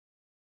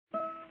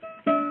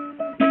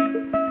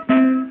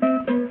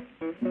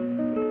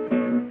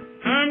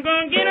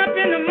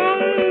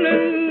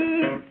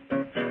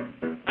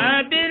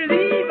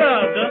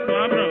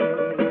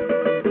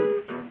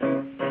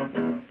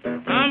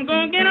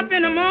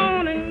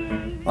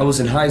I was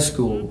in high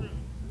school,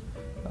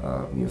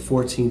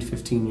 14,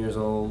 15 years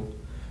old,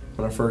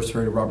 when I first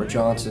heard of Robert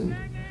Johnson,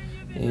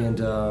 and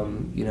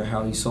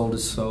how he sold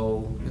his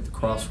soul at the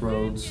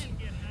crossroads.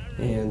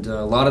 And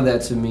a lot of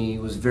that to me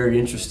was very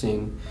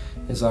interesting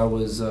as I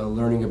was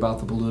learning about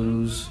the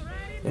blues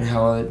and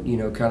how it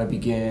kind of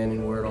began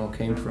and where it all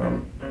came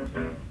from.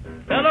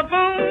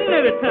 Telephone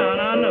every town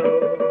I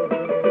know.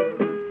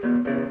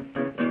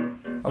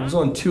 I was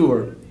on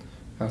tour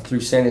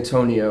through San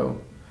Antonio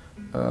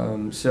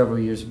several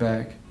years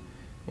back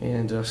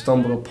and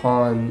stumbled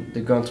upon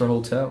the Gunter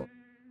Hotel.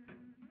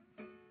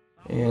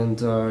 And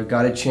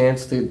got a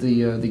chance.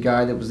 The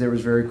guy that was there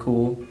was very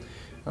cool.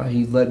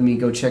 He let me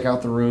go check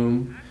out the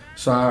room,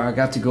 so I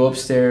got to go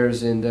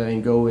upstairs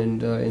and go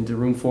into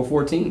room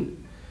 414.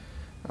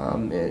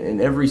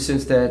 And ever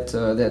since that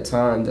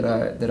time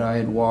that I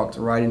had walked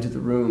right into the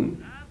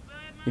room,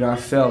 I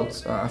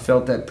felt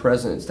that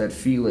presence, that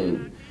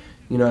feeling.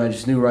 I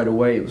just knew right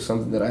away it was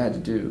something that I had to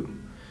do.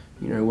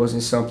 It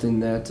wasn't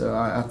something that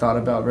I thought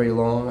about very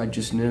long. I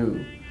just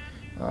knew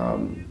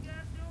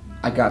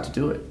I got to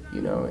do it.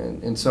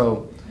 And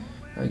so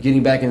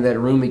getting back into that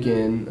room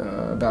again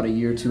about a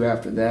year or two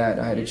after that,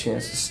 I had a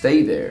chance to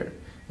stay there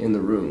in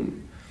the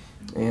room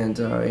and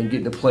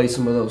getting to play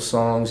some of those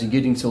songs and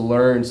getting to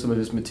learn some of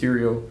his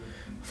material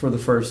for the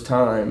first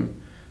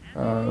time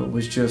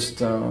was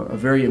just a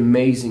very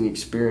amazing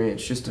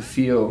experience, just to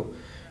feel,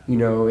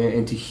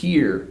 and to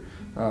hear,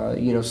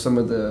 some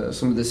of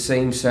the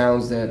same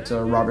sounds that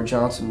Robert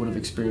Johnson would have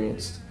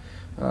experienced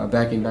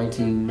back in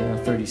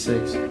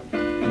 1936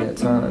 in that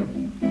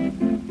time.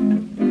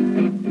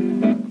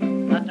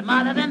 Hot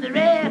tomato than the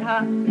red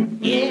hot,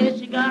 yeah,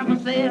 she got 'em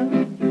for sale.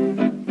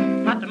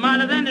 Hot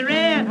tomato than the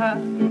red hot,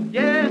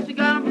 yeah, she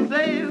got 'em for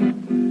sale.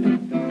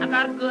 I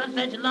got a good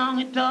such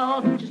long and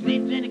tall, she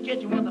sleeps in the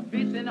kitchen with a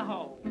piece in the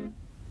hall.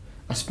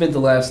 I spent the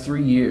last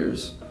 3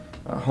 years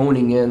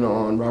honing in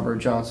on Robert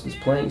Johnson's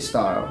playing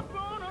style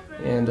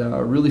and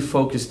really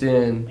focused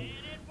in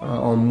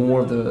on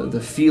more of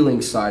the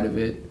feeling side of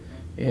it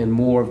and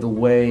more of the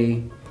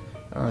way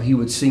he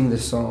would sing the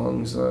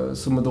songs,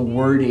 some of the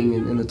wording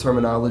and the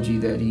terminology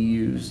that he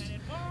used,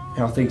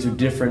 how things are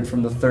different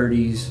from the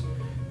 30s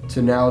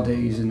to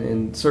nowadays,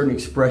 and certain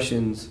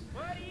expressions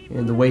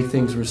and the way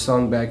things were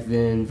sung back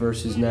then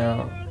versus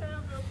now.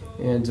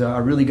 And I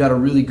really got a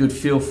really good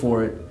feel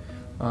for it,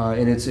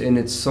 and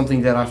it's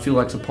something that I feel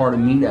like is a part of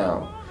me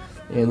now,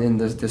 and in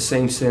the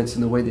same sense,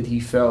 in the way that he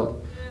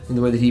felt, in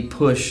the way that he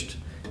pushed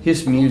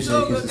his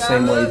music is the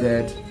same way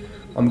that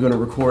I'm going to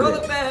record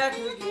it.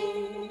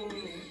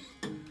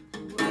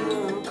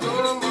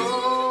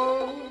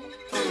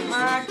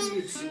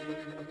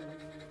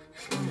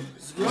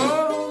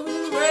 Go